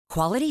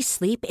Quality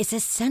sleep is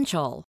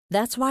essential.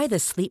 That's why the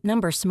Sleep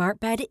Number Smart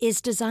Bed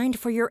is designed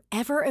for your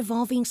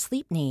ever-evolving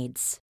sleep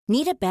needs.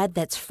 Need a bed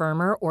that's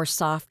firmer or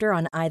softer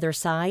on either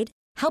side?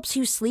 Helps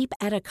you sleep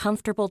at a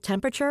comfortable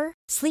temperature?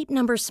 Sleep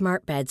Number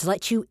Smart Beds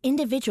let you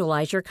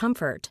individualize your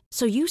comfort,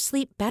 so you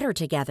sleep better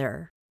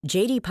together.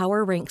 J.D.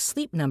 Power ranks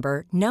Sleep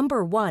Number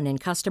number 1 in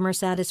customer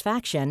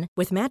satisfaction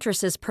with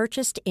mattresses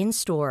purchased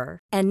in-store.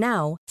 And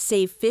now,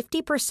 save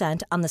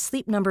 50% on the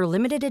Sleep Number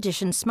Limited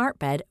Edition Smart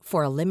Bed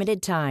for a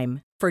limited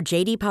time. For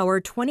J.D. Power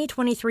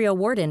 2023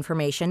 award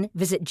information,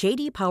 visit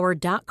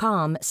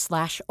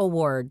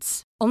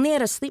jdpower.com/awards. Only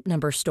at a Sleep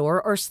Number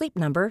store or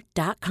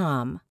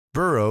sleepnumber.com.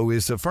 Burrow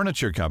is a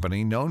furniture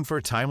company known for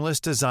timeless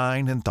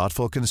design and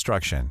thoughtful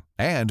construction,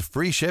 and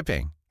free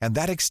shipping, and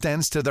that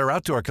extends to their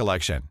outdoor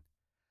collection.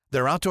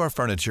 Their outdoor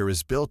furniture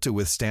is built to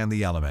withstand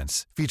the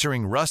elements,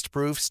 featuring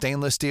rust-proof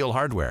stainless steel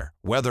hardware,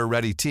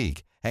 weather-ready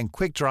teak, and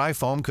quick-dry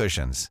foam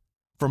cushions.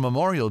 For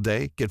Memorial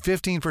Day, get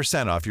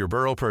 15% off your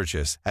Burrow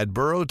purchase at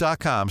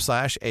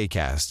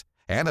burrow.com/acast,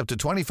 and up to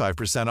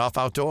 25% off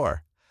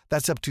outdoor.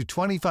 That's up to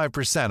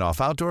 25% off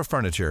outdoor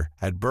furniture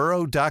at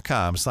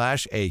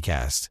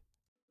burrow.com/acast.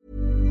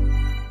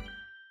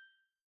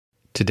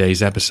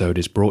 Today's episode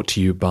is brought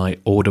to you by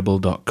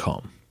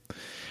Audible.com.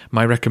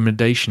 My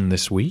recommendation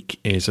this week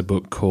is a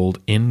book called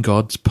In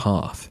God's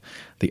Path,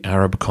 The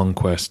Arab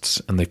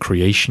Conquests and the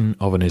Creation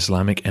of an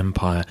Islamic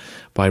Empire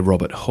by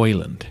Robert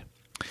Hoyland.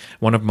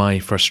 One of my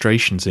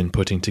frustrations in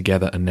putting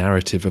together a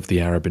narrative of the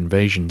Arab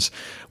invasions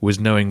was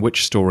knowing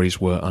which stories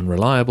were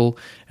unreliable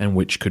and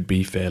which could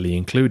be fairly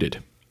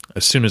included.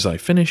 As soon as I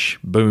finish,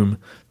 boom,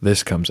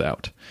 this comes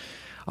out.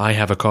 I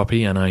have a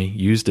copy and I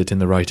used it in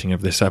the writing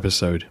of this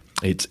episode.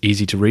 It's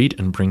easy to read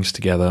and brings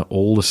together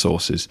all the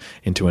sources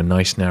into a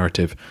nice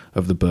narrative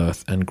of the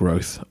birth and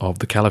growth of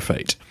the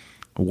Caliphate,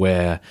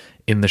 where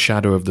In the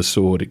Shadow of the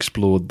Sword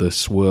explored the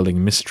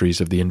swirling mysteries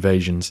of the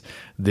invasions.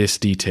 This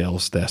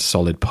details their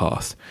solid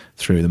path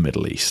through the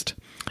Middle East.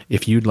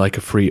 If you'd like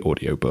a free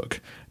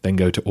audiobook, then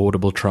go to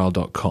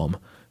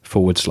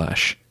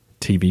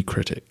audibletrial.com/TV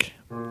Critic.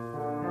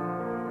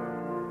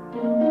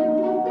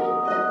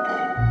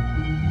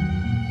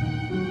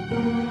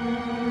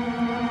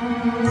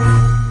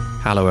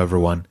 Hello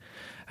everyone,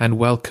 and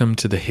welcome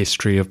to the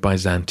History of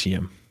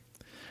Byzantium,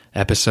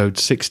 Episode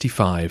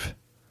 65,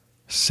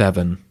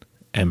 7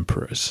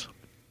 Emperors.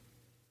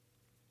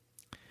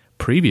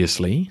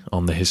 Previously,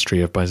 on the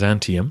History of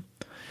Byzantium,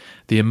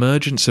 the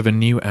emergence of a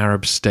new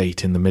Arab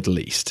state in the Middle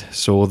East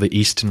saw the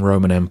Eastern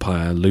Roman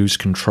Empire lose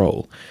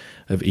control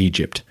of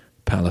Egypt,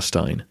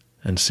 Palestine,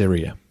 and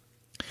Syria.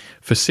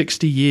 For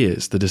 60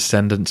 years, the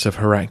descendants of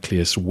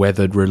Heraclius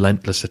weathered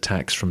relentless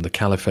attacks from the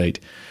Caliphate,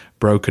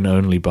 broken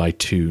only by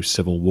 2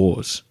 civil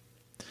wars.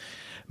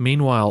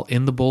 Meanwhile,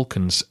 in the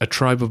Balkans, a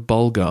tribe of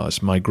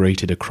Bulgars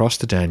migrated across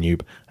the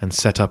Danube and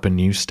set up a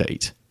new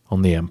state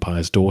on the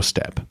empire's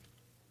doorstep.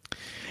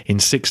 In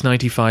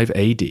 695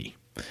 AD,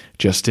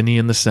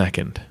 Justinian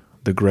II,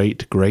 the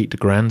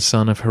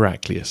great-great-grandson of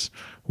Heraclius,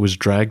 was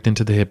dragged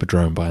into the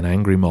hippodrome by an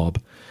angry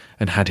mob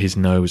and had his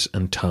nose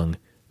and tongue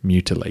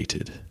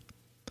mutilated,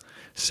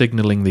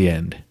 signalling the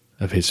end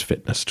of his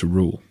fitness to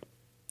rule.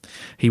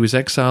 He was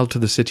exiled to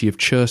the city of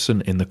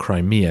Cherson in the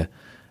Crimea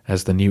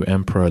as the new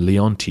emperor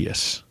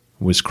Leontius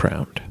was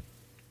crowned.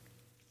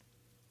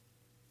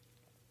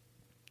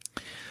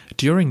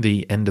 During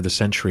the end of the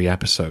century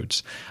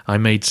episodes, I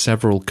made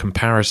several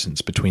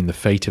comparisons between the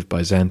fate of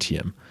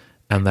Byzantium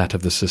and that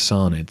of the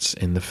Sassanids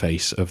in the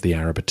face of the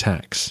Arab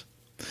attacks.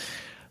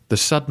 The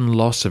sudden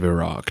loss of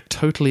Iraq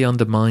totally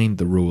undermined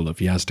the rule of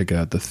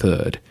Yazdegerd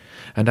III,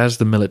 and as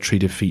the military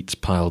defeats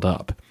piled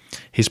up,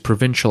 his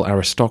provincial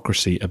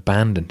aristocracy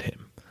abandoned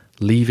him,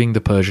 leaving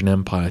the Persian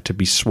Empire to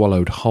be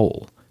swallowed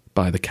whole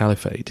by the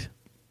Caliphate.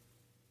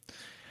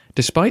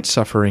 Despite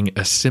suffering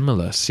a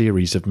similar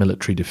series of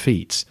military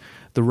defeats,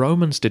 the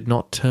Romans did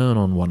not turn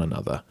on one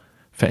another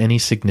for any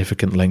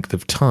significant length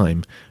of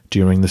time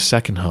during the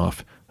second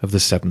half of the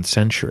 7th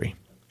century.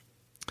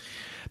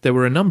 There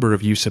were a number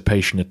of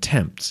usurpation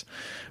attempts,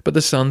 but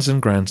the sons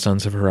and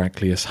grandsons of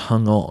Heraclius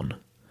hung on,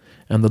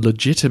 and the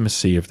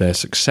legitimacy of their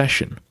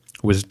succession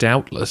was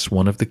doubtless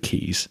one of the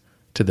keys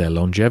to their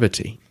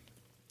longevity.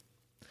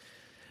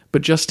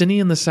 But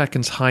Justinian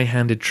II's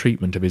high-handed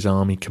treatment of his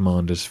army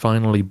commanders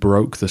finally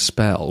broke the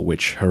spell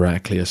which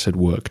Heraclius had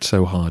worked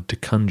so hard to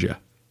conjure,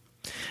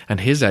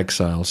 and his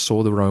exile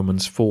saw the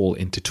Romans fall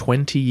into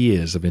 20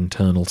 years of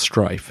internal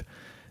strife,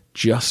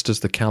 just as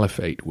the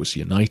Caliphate was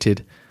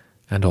united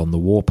and on the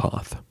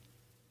warpath.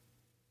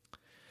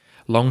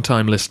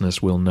 Long-time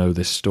listeners will know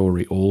this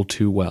story all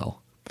too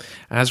well.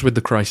 As with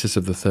the crisis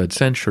of the 3rd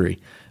century,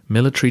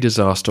 military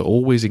disaster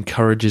always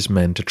encourages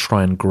men to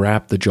try and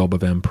grab the job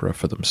of emperor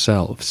for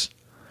themselves.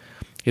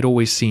 It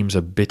always seems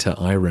a bitter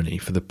irony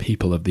for the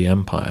people of the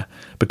empire,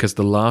 because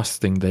the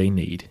last thing they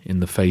need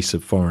in the face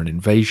of foreign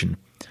invasion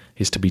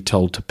is to be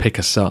told to pick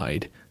a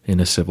side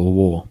in a civil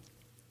war.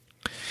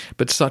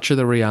 But such are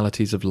the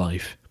realities of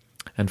life,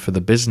 and for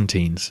the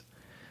Byzantines,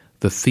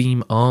 the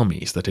theme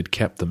armies that had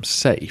kept them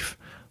safe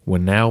were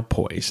now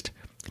poised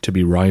to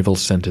be rival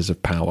centers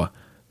of power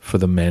for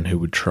the men who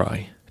would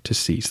try to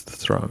seize the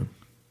throne.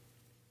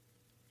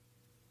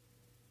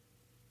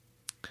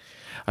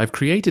 I've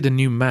created a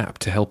new map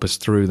to help us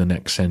through the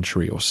next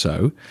century or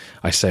so.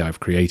 I say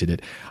I've created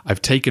it.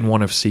 I've taken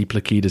one of C.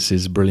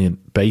 Placidus'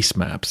 brilliant base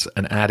maps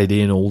and added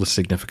in all the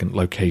significant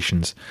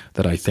locations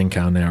that I think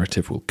our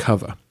narrative will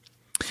cover.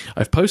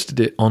 I've posted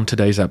it on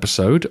today's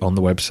episode on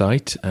the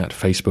website, at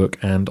Facebook,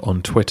 and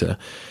on Twitter.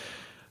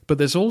 But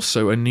there's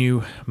also a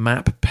new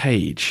map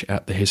page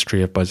at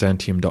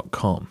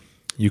thehistoryofbyzantium.com.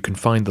 You can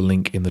find the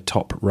link in the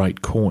top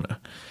right corner.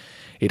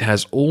 It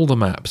has all the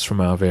maps from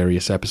our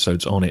various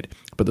episodes on it,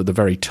 but at the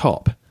very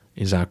top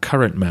is our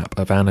current map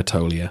of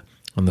Anatolia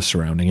and the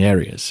surrounding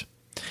areas.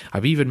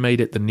 I've even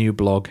made it the new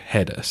blog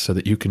header so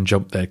that you can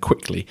jump there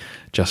quickly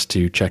just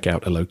to check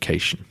out a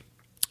location.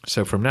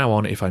 So from now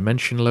on, if I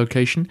mention a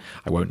location,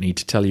 I won't need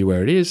to tell you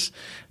where it is,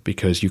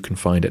 because you can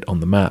find it on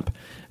the map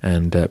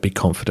and be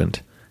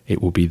confident it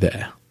will be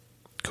there.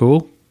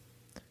 Cool?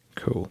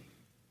 Cool.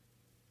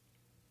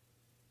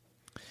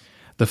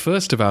 The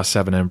first of our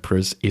 7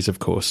 emperors is, of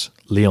course,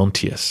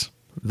 Leontius,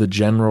 the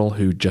general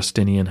who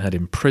Justinian had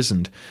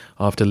imprisoned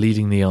after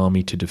leading the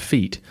army to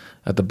defeat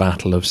at the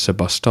Battle of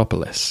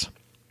Sebastopolis.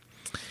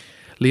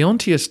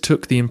 Leontius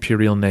took the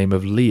imperial name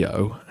of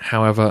Leo,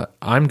 however,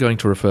 I'm going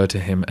to refer to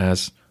him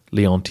as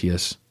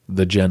Leontius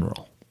the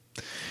General.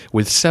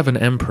 With 7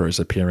 emperors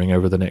appearing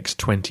over the next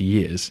 20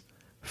 years,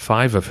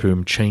 5 of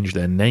whom changed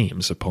their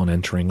names upon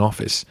entering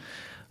office,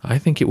 I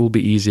think it will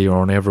be easier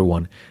on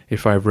everyone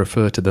if I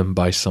refer to them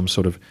by some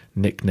sort of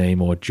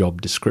nickname or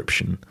job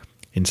description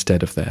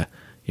instead of their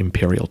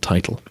imperial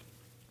title.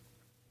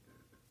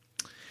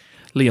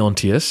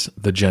 Leontius,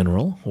 the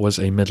general, was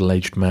a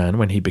middle-aged man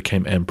when he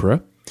became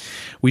emperor.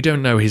 We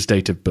don't know his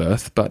date of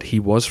birth, but he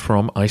was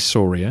from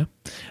Isauria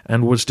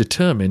and was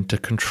determined to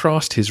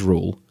contrast his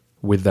rule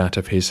with that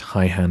of his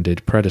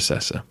high-handed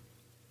predecessor.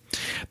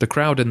 The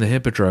crowd in the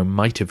Hippodrome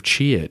might have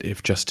cheered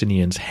if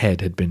Justinian's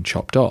head had been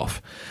chopped off,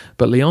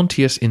 but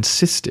Leontius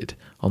insisted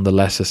on the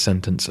lesser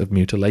sentence of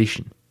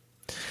mutilation.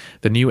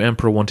 The new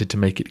emperor wanted to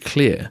make it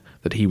clear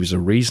that he was a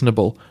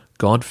reasonable,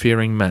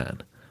 God-fearing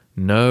man,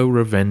 no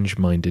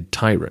revenge-minded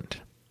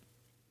tyrant.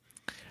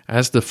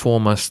 As the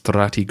former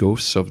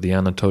strategos of the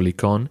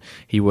Anatolikon,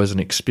 he was an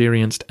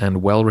experienced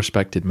and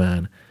well-respected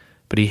man,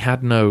 but he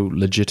had no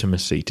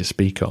legitimacy to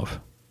speak of.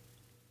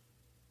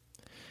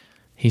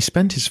 He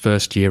spent his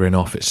first year in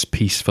office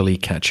peacefully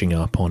catching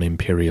up on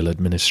imperial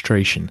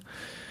administration,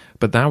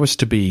 but that was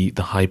to be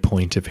the high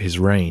point of his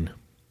reign.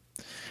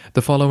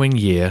 The following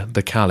year,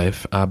 the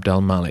Caliph Abd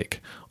al-Malik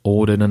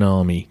ordered an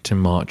army to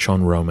march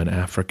on Roman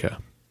Africa.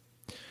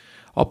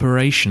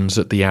 Operations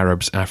at the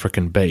Arabs'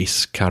 African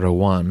base,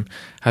 Kairouan,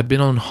 had been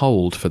on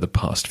hold for the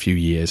past few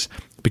years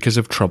because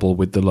of trouble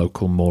with the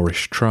local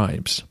Moorish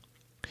tribes.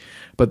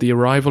 But the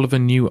arrival of a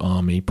new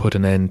army put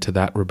an end to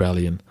that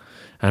rebellion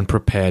and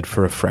prepared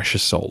for a fresh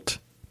assault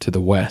to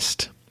the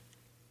west.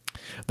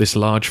 This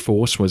large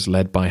force was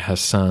led by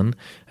Hassan,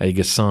 a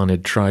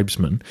Ghassanid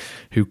tribesman,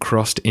 who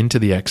crossed into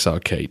the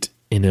Exarchate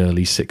in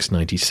early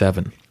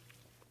 697.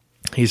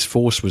 His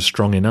force was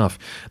strong enough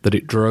that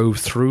it drove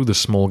through the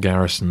small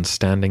garrison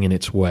standing in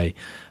its way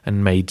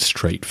and made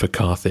straight for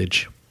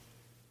Carthage.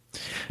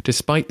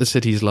 Despite the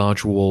city's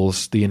large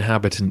walls, the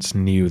inhabitants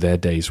knew their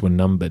days were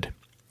numbered.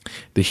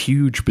 The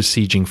huge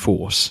besieging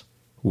force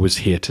was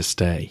here to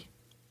stay.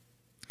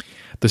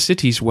 The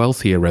city's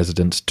wealthier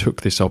residents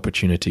took this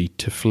opportunity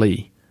to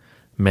flee,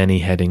 many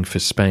heading for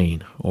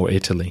Spain or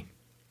Italy.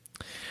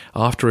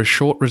 After a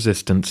short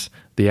resistance,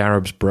 the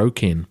Arabs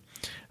broke in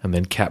and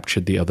then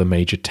captured the other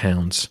major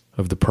towns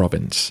of the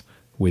province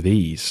with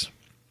ease.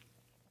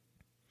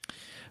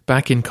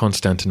 Back in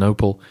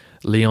Constantinople,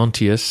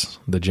 Leontius,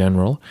 the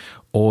general,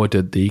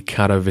 ordered the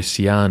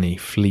Caravisiani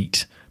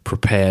fleet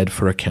prepared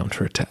for a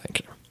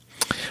counterattack.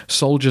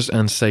 Soldiers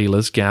and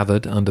sailors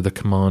gathered under the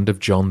command of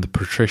John the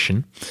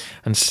Patrician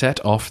and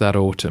set off that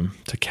autumn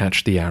to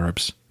catch the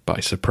Arabs by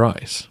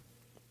surprise.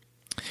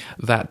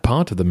 That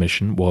part of the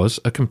mission was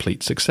a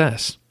complete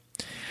success.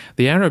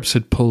 The Arabs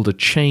had pulled a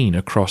chain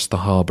across the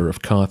harbour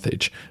of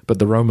Carthage, but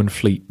the Roman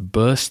fleet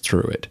burst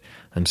through it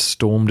and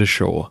stormed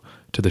ashore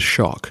to the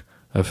shock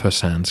of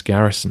Hassan's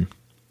garrison.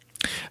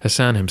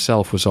 Hassan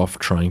himself was off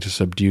trying to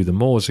subdue the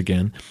Moors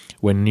again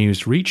when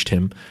news reached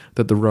him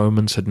that the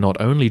Romans had not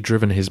only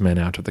driven his men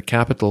out of the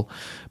capital,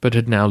 but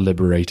had now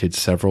liberated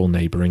several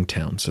neighbouring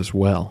towns as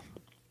well.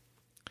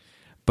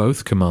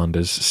 Both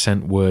commanders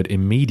sent word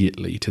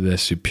immediately to their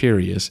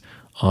superiors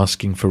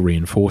asking for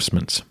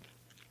reinforcements.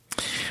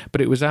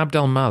 But it was Abd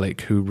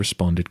al-Malik who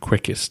responded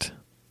quickest.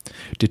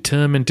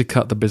 Determined to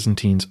cut the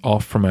Byzantines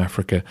off from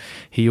Africa,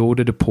 he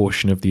ordered a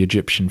portion of the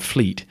Egyptian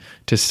fleet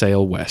to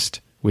sail west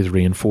with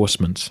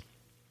reinforcements.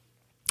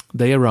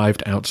 They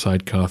arrived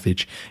outside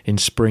Carthage in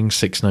spring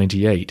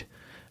 698,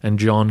 and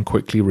John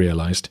quickly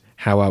realized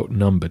how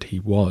outnumbered he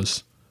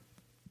was.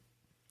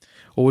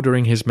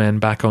 Ordering his men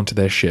back onto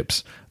their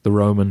ships, the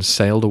Romans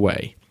sailed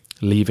away,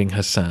 leaving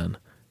Hassan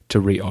to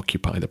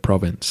reoccupy the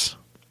province.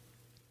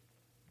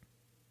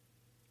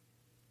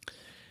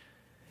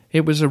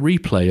 It was a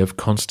replay of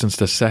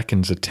Constans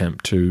II's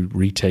attempt to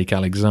retake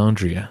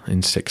Alexandria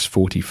in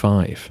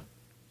 645.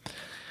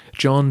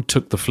 John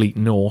took the fleet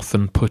north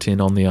and put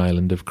in on the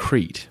island of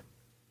Crete.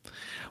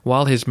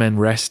 While his men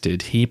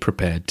rested, he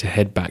prepared to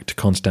head back to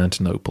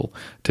Constantinople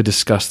to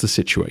discuss the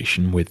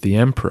situation with the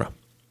emperor.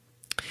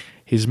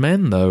 His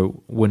men,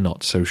 though, were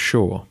not so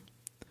sure.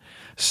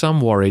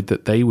 Some worried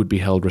that they would be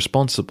held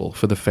responsible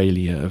for the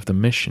failure of the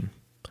mission.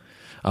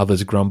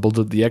 Others grumbled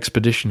that the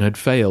expedition had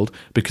failed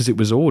because it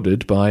was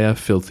ordered by a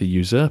filthy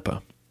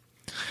usurper.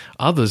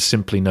 Others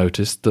simply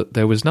noticed that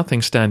there was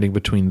nothing standing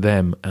between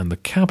them and the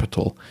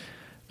capital,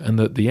 and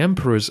that the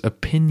emperor's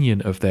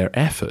opinion of their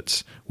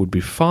efforts would be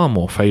far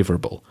more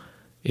favourable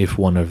if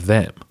one of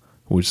them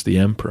was the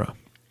emperor.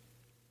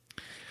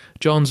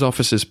 John's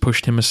officers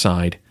pushed him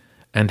aside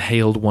and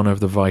hailed one of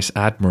the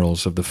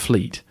vice-admirals of the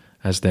fleet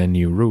as their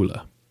new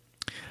ruler.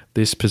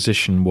 This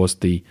position was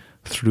the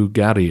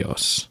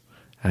Thrugarios,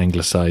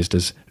 anglicised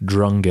as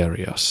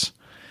Drungarios.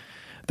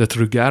 The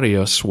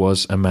Thrugarios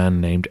was a man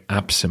named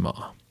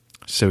Apsimar,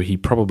 so he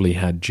probably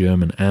had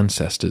German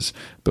ancestors,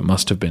 but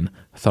must have been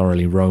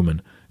thoroughly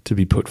Roman to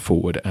be put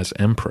forward as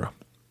emperor.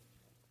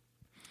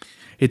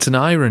 It's an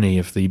irony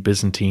of the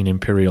Byzantine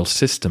imperial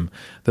system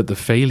that the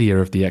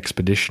failure of the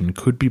expedition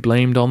could be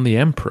blamed on the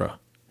emperor,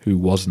 who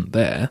wasn't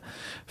there,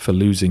 for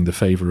losing the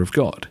favour of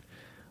God,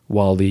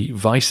 while the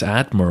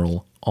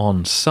vice-admiral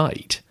on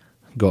site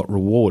got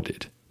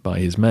rewarded by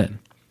his men.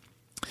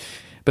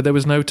 But there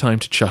was no time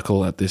to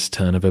chuckle at this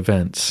turn of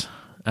events.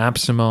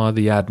 Apsimar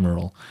the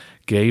admiral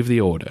gave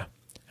the order,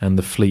 and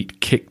the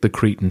fleet kicked the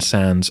Cretan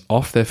sands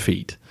off their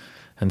feet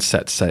and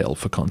set sail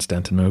for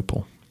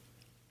Constantinople.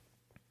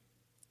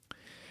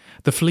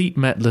 The fleet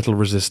met little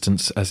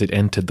resistance as it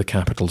entered the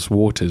capital's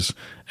waters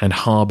and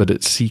harboured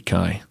at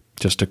Sykai,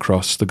 just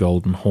across the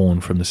Golden Horn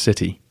from the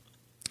city.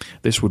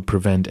 This would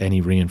prevent any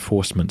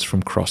reinforcements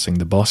from crossing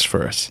the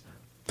Bosphorus.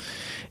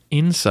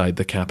 Inside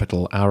the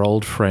capital, our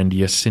old friend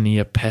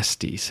Yersinia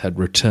Pestis had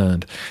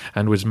returned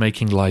and was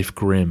making life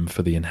grim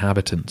for the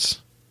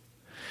inhabitants.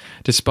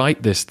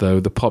 Despite this, though,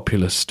 the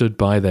populace stood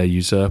by their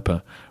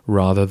usurper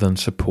rather than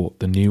support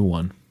the new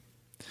one.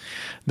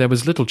 There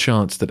was little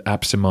chance that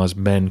Apsimar's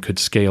men could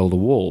scale the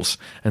walls,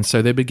 and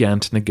so they began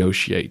to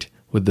negotiate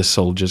with the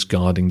soldiers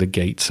guarding the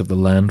gates of the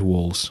land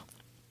walls.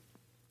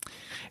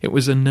 It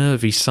was a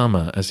nervy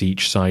summer as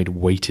each side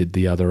waited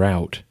the other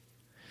out.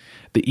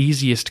 The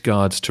easiest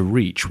guards to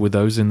reach were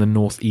those in the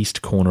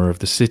northeast corner of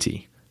the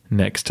city,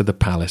 next to the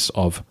palace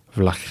of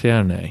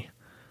Vlacherne.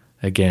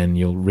 Again,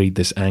 you'll read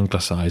this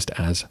anglicised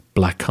as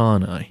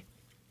Blachanae.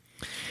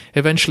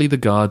 Eventually the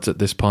guards at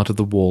this part of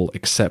the wall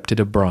accepted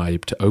a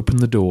bribe to open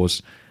the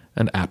doors,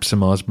 and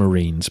Apsimar's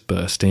marines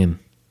burst in.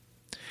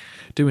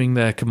 Doing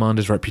their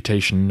commander's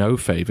reputation no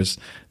favours,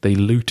 they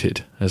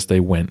looted as they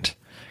went,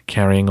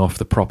 carrying off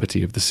the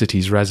property of the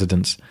city's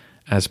residents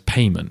as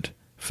payment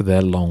for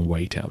their long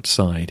wait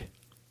outside.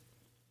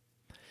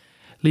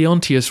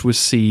 Leontius was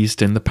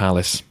seized in the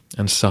palace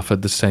and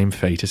suffered the same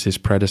fate as his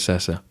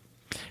predecessor.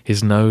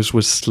 His nose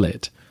was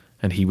slit,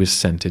 and he was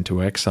sent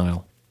into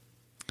exile.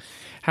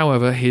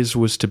 However, his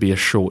was to be a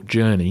short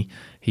journey.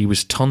 He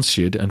was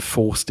tonsured and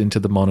forced into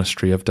the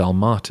monastery of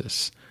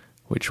Dalmatus,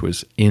 which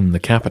was in the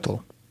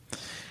capital.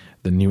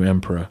 The new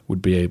emperor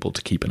would be able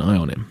to keep an eye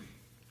on him.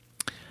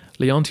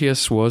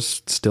 Leontius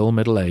was still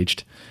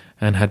middle-aged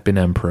and had been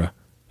emperor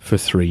for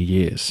 3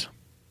 years.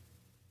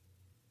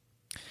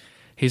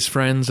 His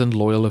friends and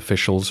loyal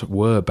officials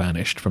were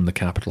banished from the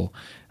capital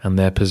and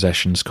their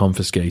possessions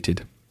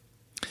confiscated.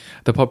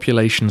 The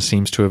population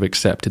seems to have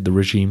accepted the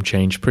regime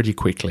change pretty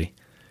quickly.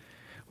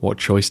 What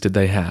choice did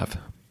they have?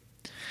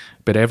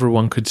 But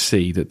everyone could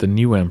see that the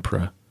new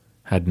emperor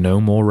had no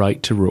more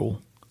right to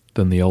rule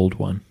than the old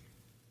one.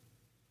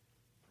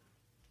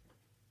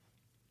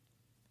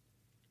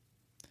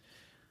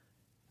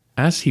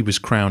 As he was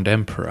crowned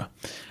emperor,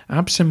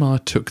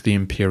 Apsimar took the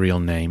imperial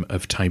name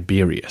of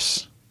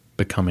Tiberius,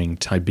 becoming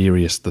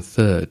Tiberius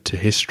III to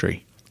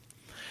history.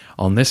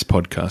 On this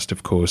podcast,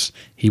 of course,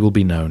 he will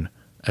be known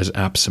as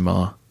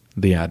Apsimar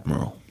the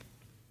Admiral.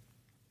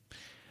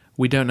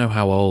 We don't know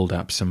how old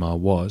Apsimar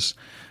was,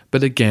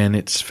 but again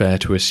it's fair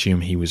to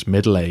assume he was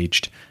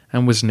middle-aged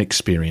and was an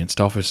experienced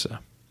officer.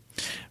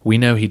 We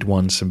know he'd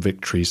won some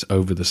victories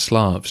over the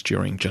Slavs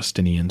during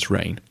Justinian's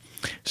reign,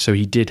 so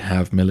he did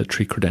have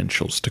military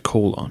credentials to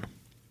call on.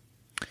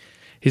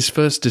 His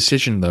first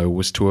decision, though,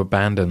 was to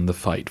abandon the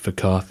fight for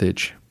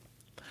Carthage.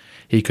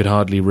 He could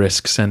hardly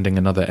risk sending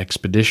another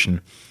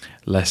expedition,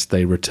 lest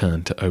they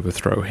return to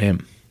overthrow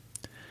him.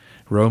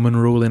 Roman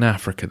rule in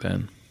Africa,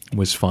 then,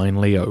 was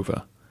finally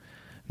over,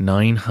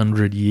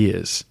 900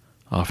 years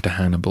after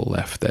Hannibal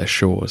left their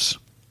shores.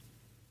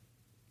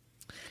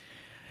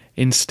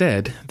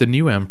 Instead, the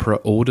new emperor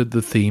ordered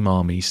the Theme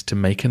armies to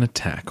make an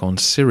attack on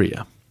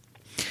Syria.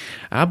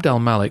 Abd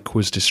al-Malik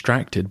was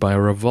distracted by a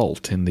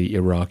revolt in the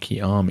Iraqi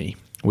army,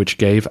 which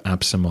gave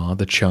Apsimar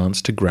the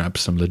chance to grab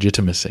some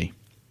legitimacy.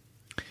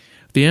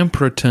 The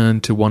emperor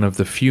turned to one of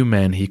the few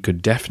men he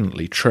could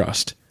definitely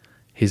trust,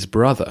 his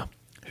brother,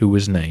 who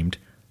was named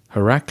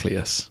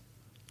Heraclius,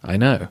 I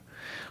know.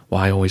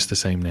 Why always the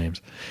same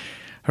names?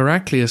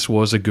 Heraclius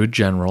was a good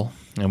general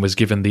and was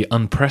given the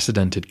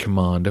unprecedented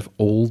command of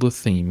all the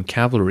Theme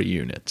cavalry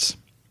units.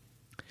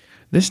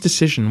 This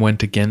decision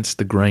went against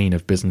the grain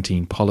of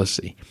Byzantine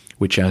policy,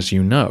 which, as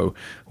you know,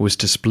 was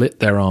to split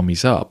their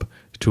armies up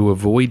to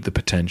avoid the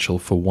potential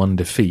for one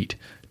defeat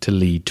to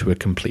lead to a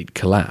complete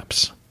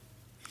collapse.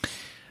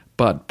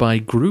 But by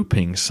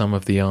grouping some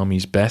of the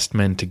army's best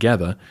men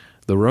together,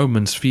 the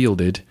Romans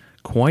fielded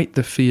quite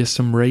the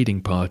fearsome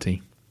raiding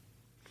party.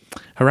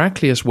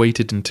 Heraclius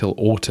waited until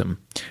autumn,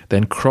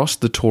 then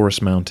crossed the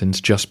Taurus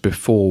Mountains just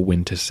before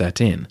winter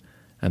set in,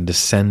 and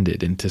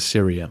descended into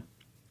Syria.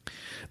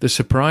 The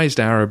surprised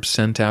Arabs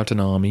sent out an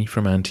army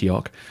from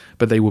Antioch,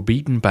 but they were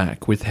beaten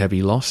back with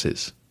heavy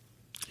losses.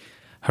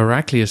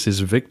 Heraclius's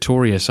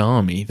victorious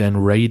army then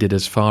raided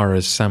as far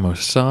as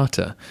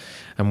Samosata,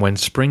 and when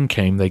spring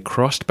came they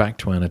crossed back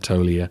to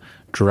Anatolia,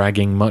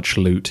 dragging much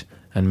loot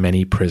and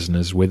many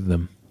prisoners with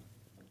them.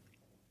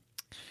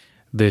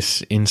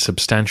 This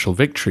insubstantial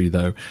victory,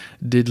 though,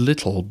 did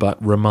little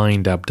but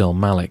remind Abd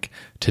al-Malik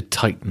to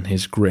tighten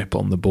his grip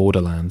on the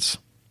borderlands.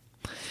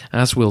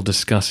 As we'll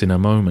discuss in a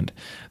moment,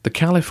 the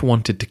Caliph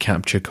wanted to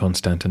capture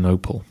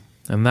Constantinople,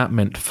 and that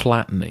meant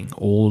flattening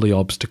all the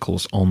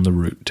obstacles on the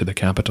route to the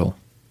capital.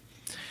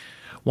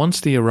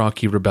 Once the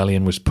Iraqi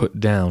rebellion was put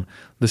down,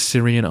 the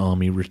Syrian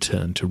army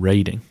returned to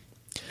raiding.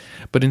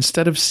 But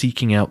instead of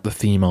seeking out the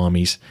Theme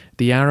armies,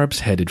 the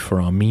Arabs headed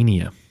for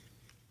Armenia.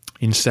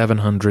 In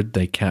 700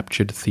 they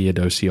captured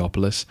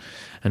Theodosiopolis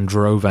and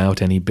drove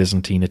out any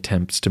Byzantine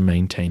attempts to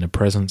maintain a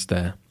presence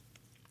there.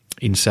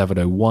 In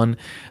 701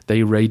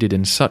 they raided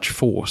in such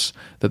force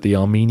that the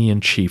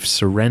Armenian chiefs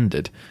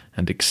surrendered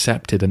and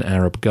accepted an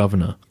Arab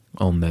governor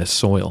on their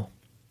soil.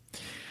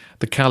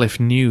 The Caliph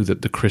knew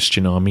that the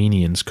Christian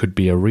Armenians could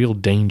be a real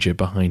danger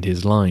behind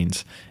his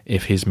lines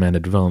if his men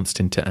advanced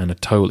into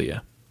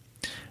Anatolia,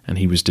 and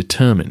he was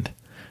determined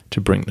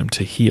to bring them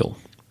to heel.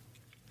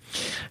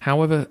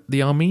 However,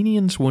 the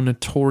Armenians were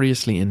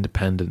notoriously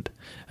independent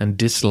and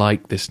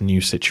disliked this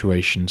new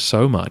situation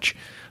so much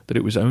that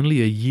it was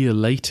only a year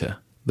later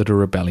that a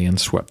rebellion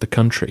swept the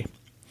country.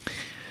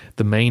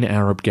 The main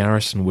Arab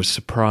garrison was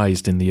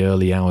surprised in the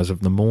early hours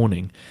of the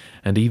morning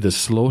and either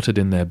slaughtered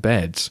in their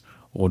beds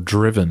or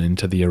driven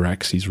into the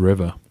Araxes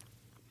River,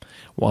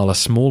 while a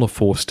smaller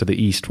force to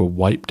the east were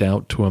wiped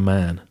out to a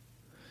man.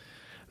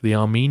 The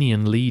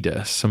Armenian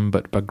leader,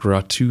 Sumbat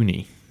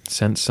Bagratuni,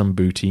 sent some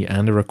booty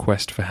and a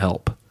request for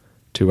help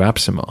to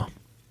Absimar.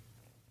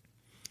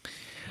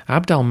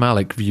 Abd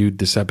al-Malik viewed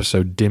this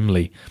episode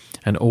dimly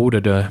and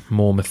ordered a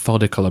more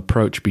methodical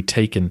approach be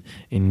taken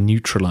in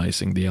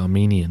neutralizing the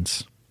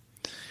Armenians.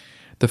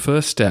 The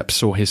first step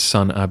saw his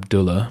son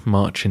Abdullah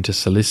march into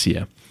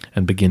Cilicia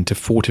and begin to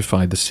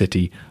fortify the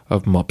city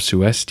of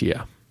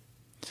Mopsuestia.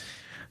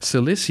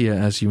 Cilicia,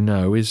 as you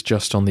know, is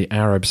just on the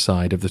Arab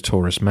side of the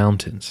Taurus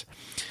Mountains.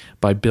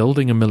 By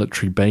building a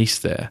military base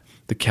there,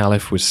 the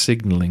Caliph was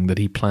signaling that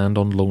he planned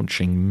on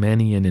launching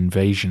many an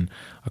invasion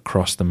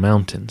across the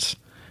mountains,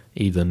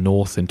 either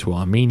north into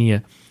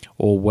Armenia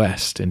or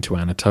west into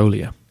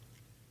Anatolia.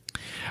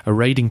 A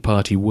raiding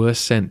party were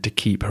sent to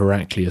keep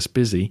Heraclius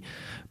busy,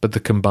 but the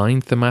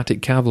combined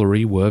thematic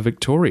cavalry were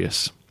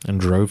victorious and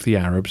drove the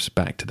Arabs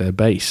back to their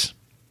base.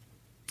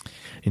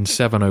 In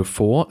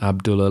 704,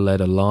 Abdullah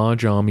led a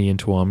large army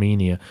into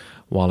Armenia,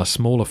 while a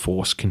smaller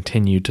force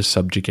continued to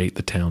subjugate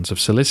the towns of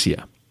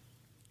Cilicia.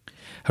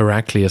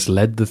 Heraclius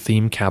led the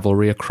Theme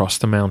cavalry across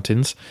the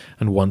mountains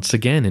and once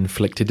again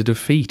inflicted a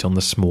defeat on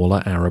the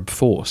smaller Arab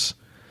force.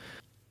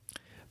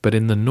 But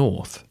in the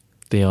north,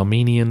 the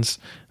Armenians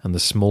and the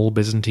small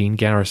Byzantine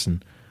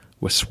garrison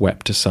were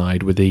swept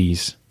aside with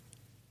ease.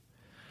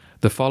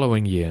 The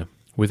following year,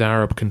 with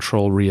Arab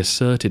control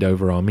reasserted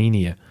over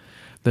Armenia,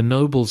 the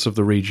nobles of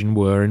the region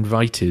were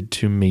invited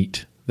to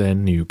meet their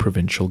new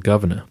provincial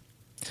governor.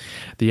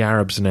 The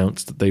Arabs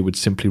announced that they would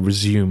simply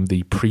resume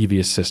the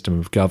previous system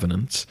of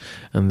governance,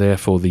 and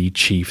therefore the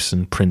chiefs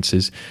and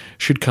princes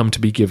should come to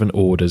be given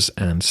orders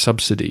and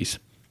subsidies.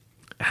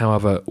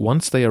 However,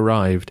 once they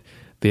arrived,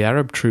 the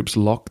Arab troops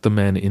locked the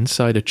men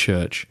inside a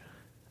church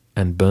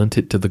and burnt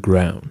it to the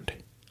ground.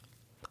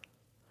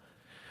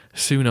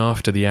 Soon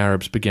after, the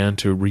Arabs began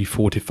to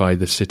refortify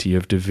the city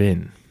of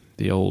Divin,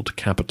 the old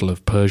capital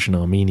of Persian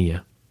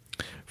Armenia.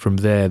 From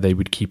there they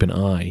would keep an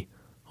eye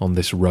on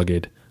this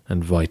rugged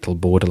and vital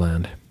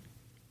borderland.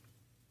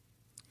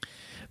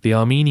 The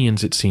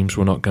Armenians, it seems,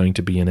 were not going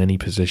to be in any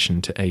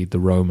position to aid the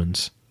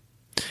Romans.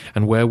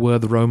 And where were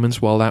the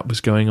Romans while that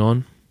was going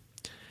on?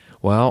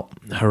 Well,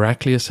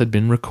 Heraclius had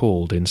been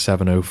recalled in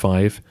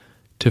 705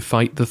 to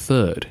fight the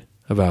third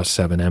of our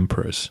 7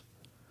 emperors.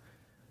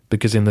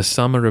 Because in the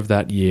summer of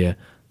that year,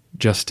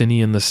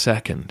 Justinian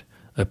II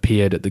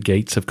appeared at the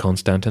gates of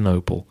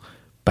Constantinople,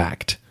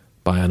 backed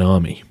by an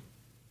army.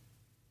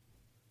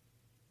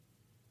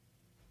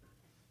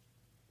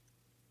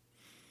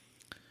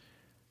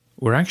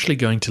 We're actually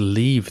going to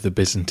leave the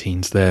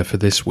Byzantines there for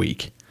this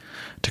week.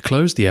 To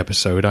close the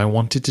episode, I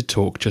wanted to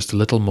talk just a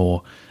little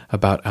more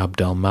about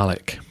Abd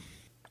al-Malik.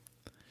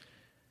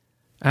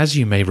 As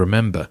you may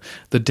remember,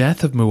 the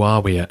death of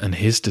Muawiyah and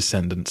his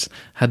descendants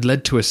had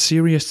led to a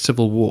serious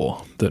civil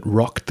war that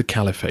rocked the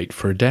caliphate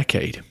for a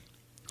decade.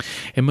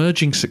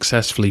 Emerging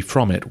successfully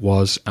from it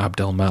was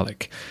Abd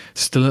al-Malik,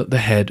 still at the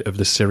head of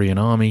the Syrian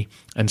army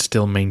and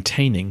still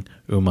maintaining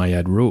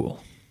Umayyad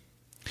rule.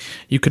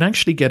 You can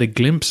actually get a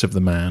glimpse of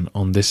the man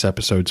on this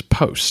episode's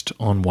post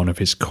on one of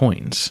his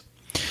coins.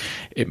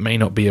 It may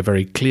not be a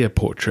very clear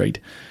portrait,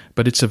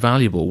 but it's a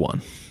valuable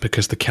one,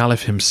 because the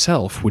Caliph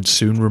himself would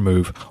soon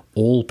remove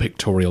all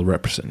pictorial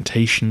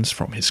representations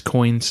from his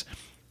coins,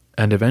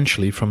 and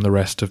eventually from the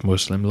rest of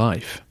Muslim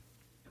life.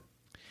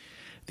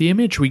 The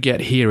image we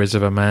get here is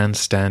of a man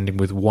standing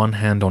with one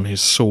hand on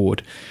his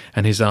sword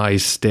and his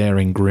eyes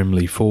staring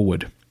grimly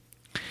forward.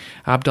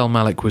 Abd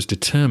al-Malik was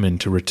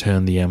determined to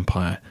return the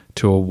empire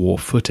to a war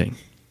footing.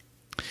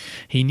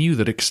 He knew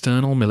that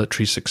external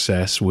military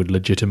success would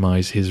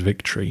legitimize his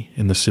victory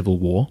in the civil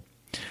war.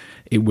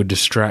 It would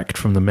distract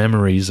from the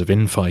memories of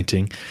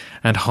infighting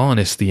and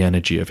harness the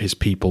energy of his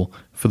people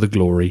for the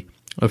glory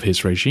of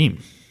his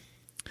regime.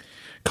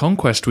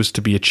 Conquest was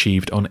to be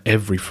achieved on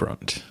every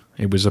front.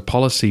 It was a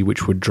policy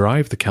which would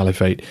drive the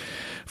caliphate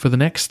for the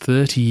next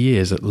 30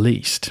 years at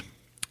least,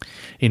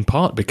 in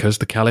part because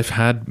the caliph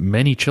had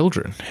many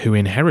children who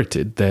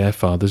inherited their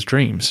father's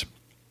dreams.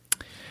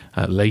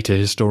 Later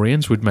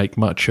historians would make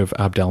much of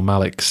Abd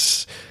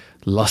al-Malik's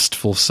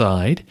lustful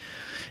side.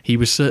 He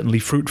was certainly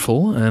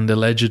fruitful and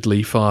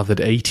allegedly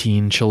fathered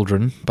 18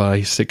 children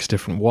by 6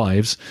 different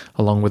wives,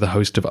 along with a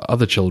host of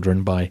other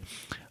children by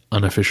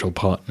unofficial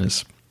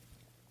partners.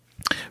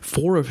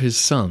 4 of his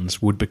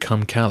sons would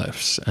become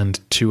caliphs, and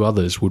 2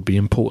 others would be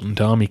important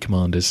army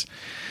commanders.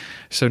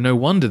 So no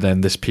wonder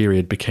then this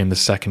period became the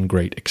second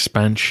great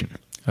expansion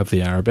of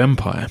the Arab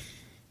Empire.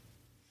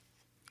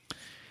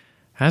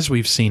 As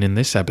we've seen in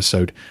this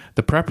episode,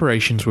 the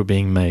preparations were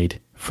being made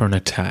for an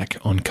attack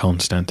on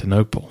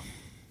Constantinople.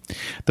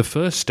 The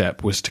first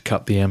step was to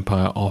cut the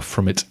empire off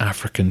from its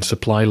African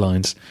supply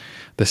lines,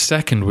 the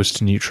second was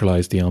to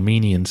neutralize the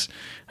Armenians,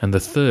 and the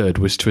third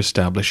was to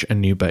establish a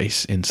new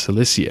base in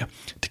Cilicia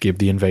to give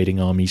the invading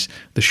armies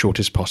the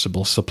shortest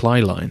possible supply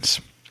lines.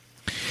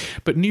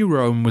 But New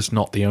Rome was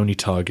not the only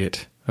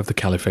target of the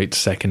Caliphate's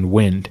second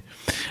wind,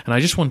 and I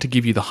just want to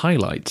give you the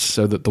highlights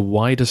so that the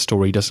wider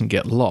story doesn't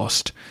get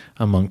lost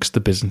amongst the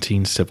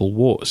Byzantine civil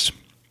wars.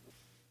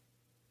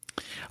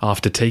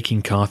 After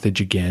taking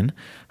Carthage again,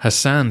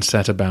 Hassan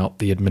set about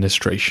the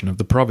administration of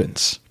the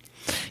province.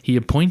 He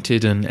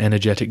appointed an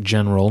energetic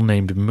general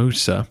named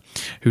Musa,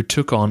 who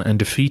took on and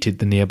defeated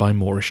the nearby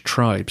Moorish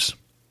tribes.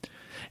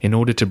 In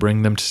order to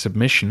bring them to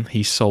submission,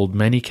 he sold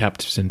many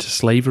captives into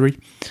slavery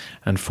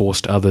and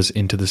forced others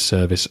into the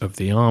service of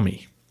the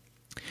army.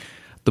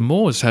 The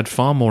Moors had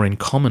far more in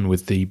common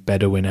with the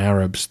Bedouin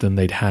Arabs than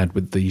they'd had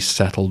with the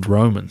settled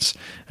Romans,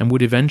 and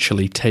would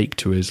eventually take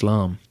to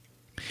Islam.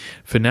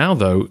 For now,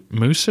 though,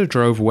 Musa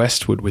drove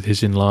westward with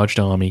his enlarged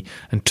army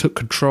and took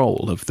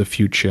control of the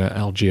future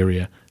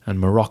Algeria and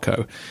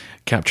Morocco,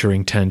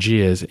 capturing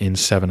Tangiers in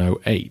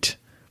 708.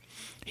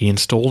 He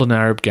installed an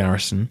Arab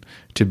garrison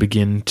to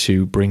begin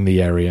to bring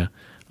the area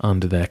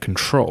under their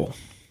control.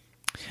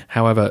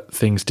 However,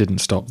 things didn't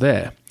stop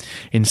there.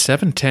 In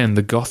 710,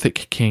 the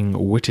Gothic king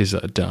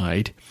Witiza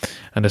died,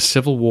 and a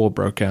civil war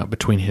broke out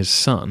between his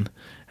son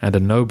and a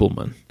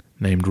nobleman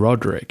named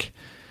Roderick.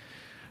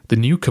 The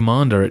new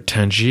commander at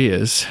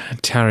Tangiers,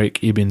 Tariq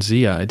ibn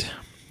Ziyad,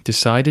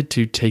 decided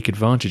to take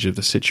advantage of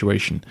the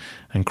situation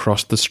and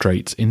crossed the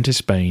straits into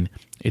Spain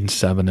in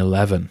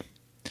 711.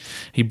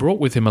 He brought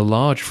with him a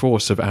large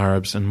force of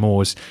Arabs and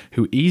Moors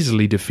who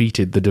easily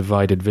defeated the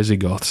divided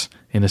Visigoths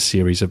in a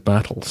series of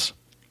battles.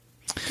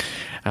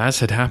 As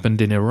had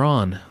happened in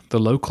Iran, the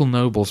local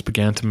nobles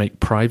began to make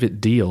private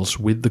deals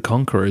with the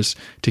conquerors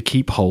to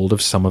keep hold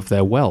of some of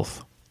their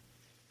wealth.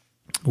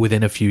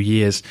 Within a few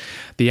years,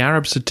 the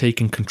Arabs had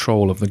taken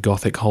control of the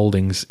Gothic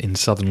holdings in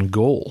southern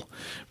Gaul,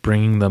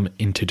 bringing them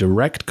into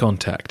direct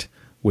contact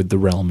with the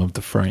realm of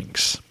the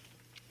Franks.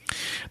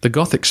 The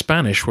Gothic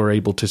Spanish were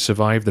able to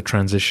survive the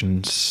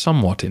transition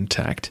somewhat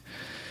intact,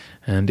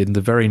 and in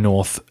the very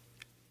north,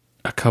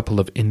 a couple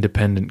of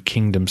independent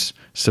kingdoms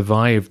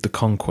survived the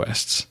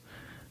conquests,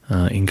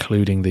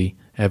 including the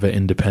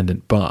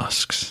ever-independent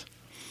Basques.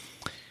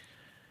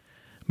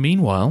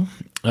 Meanwhile,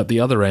 at the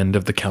other end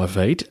of the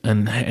Caliphate,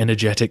 an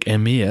energetic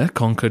emir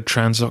conquered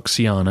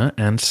Transoxiana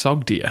and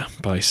Sogdia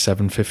by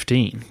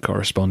 715,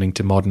 corresponding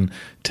to modern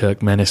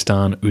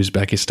Turkmenistan,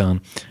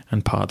 Uzbekistan,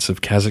 and parts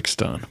of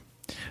Kazakhstan.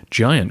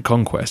 Giant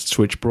conquests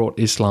which brought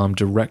Islam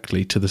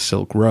directly to the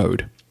Silk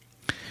Road.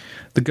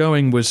 The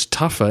going was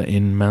tougher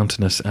in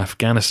mountainous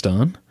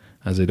Afghanistan,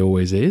 as it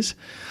always is,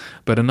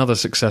 but another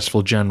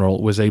successful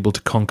general was able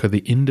to conquer the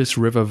Indus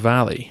River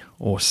Valley,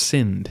 or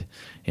Sindh,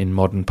 in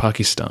modern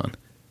Pakistan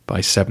by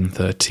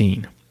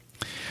 713.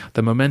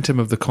 The momentum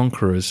of the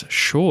conquerors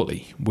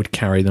surely would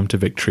carry them to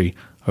victory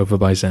over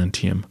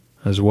Byzantium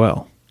as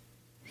well.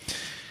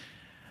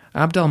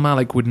 Abd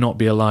al-Malik would not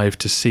be alive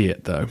to see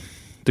it, though.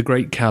 the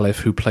great caliph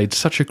who played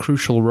such a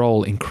crucial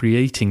role in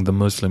creating the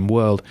Muslim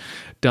world,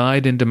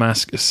 died in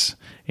Damascus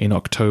in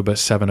October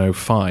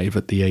 705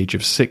 at the age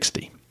of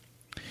 60.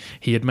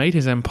 He had made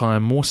his empire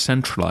more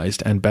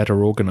centralized and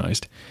better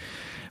organized,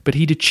 but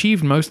he'd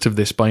achieved most of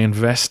this by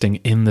investing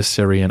in the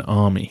Syrian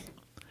army.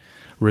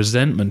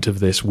 Resentment of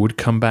this would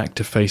come back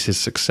to face his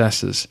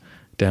successors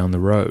down the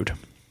road.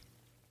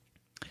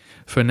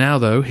 For now,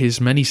 though,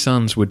 his many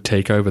sons would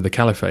take over the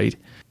caliphate.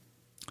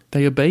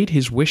 They obeyed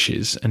his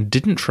wishes and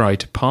didn't try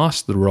to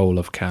pass the role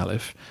of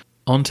caliph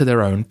onto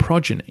their own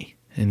progeny,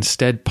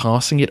 instead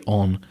passing it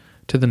on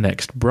to the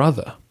next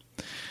brother.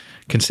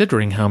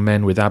 Considering how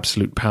men with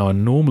absolute power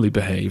normally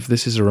behave,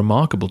 this is a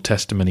remarkable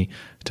testimony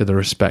to the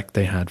respect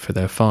they had for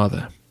their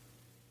father.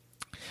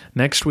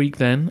 Next week,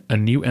 then, a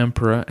new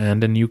emperor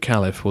and a new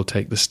caliph will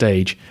take the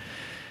stage.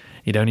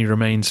 It only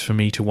remains for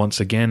me to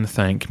once again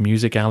thank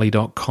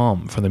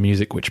musicalley.com for the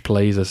music which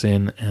plays us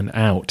in and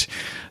out.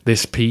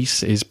 This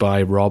piece is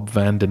by Rob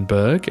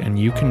Vandenberg, and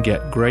you can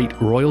get great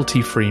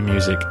royalty-free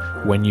music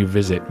when you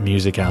visit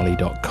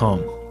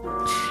musicalley.com.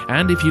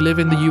 And if you live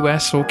in the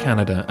US or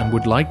Canada and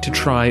would like to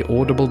try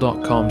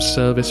Audible.com's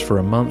service for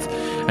a month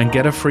and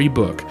get a free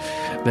book,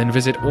 then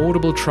visit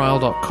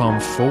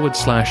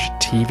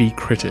audibletrial.com/TV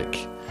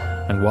Critic.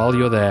 And while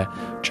you're there,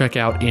 check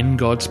out In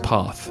God's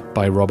Path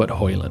by Robert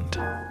Hoyland.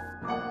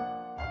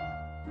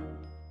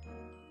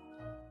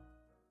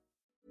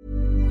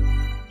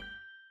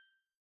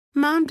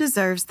 Mom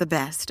deserves the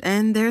best,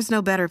 and there's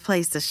no better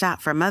place to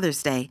shop for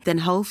Mother's Day than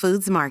Whole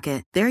Foods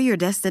Market. They're your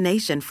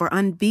destination for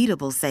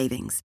unbeatable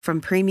savings,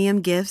 from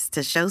premium gifts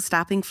to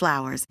show-stopping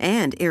flowers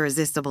and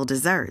irresistible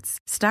desserts.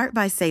 Start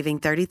by saving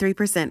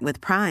 33%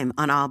 with Prime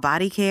on all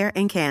body care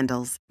and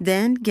candles.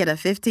 Then get a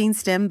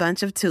 15-stem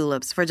bunch of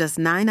tulips for just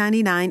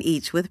 $9.99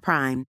 each with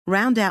Prime.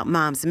 Round out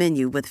Mom's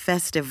menu with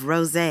festive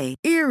rosé,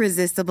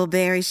 irresistible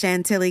berry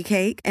chantilly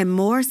cake, and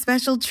more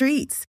special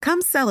treats.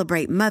 Come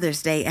celebrate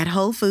Mother's Day at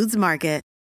Whole Foods Market.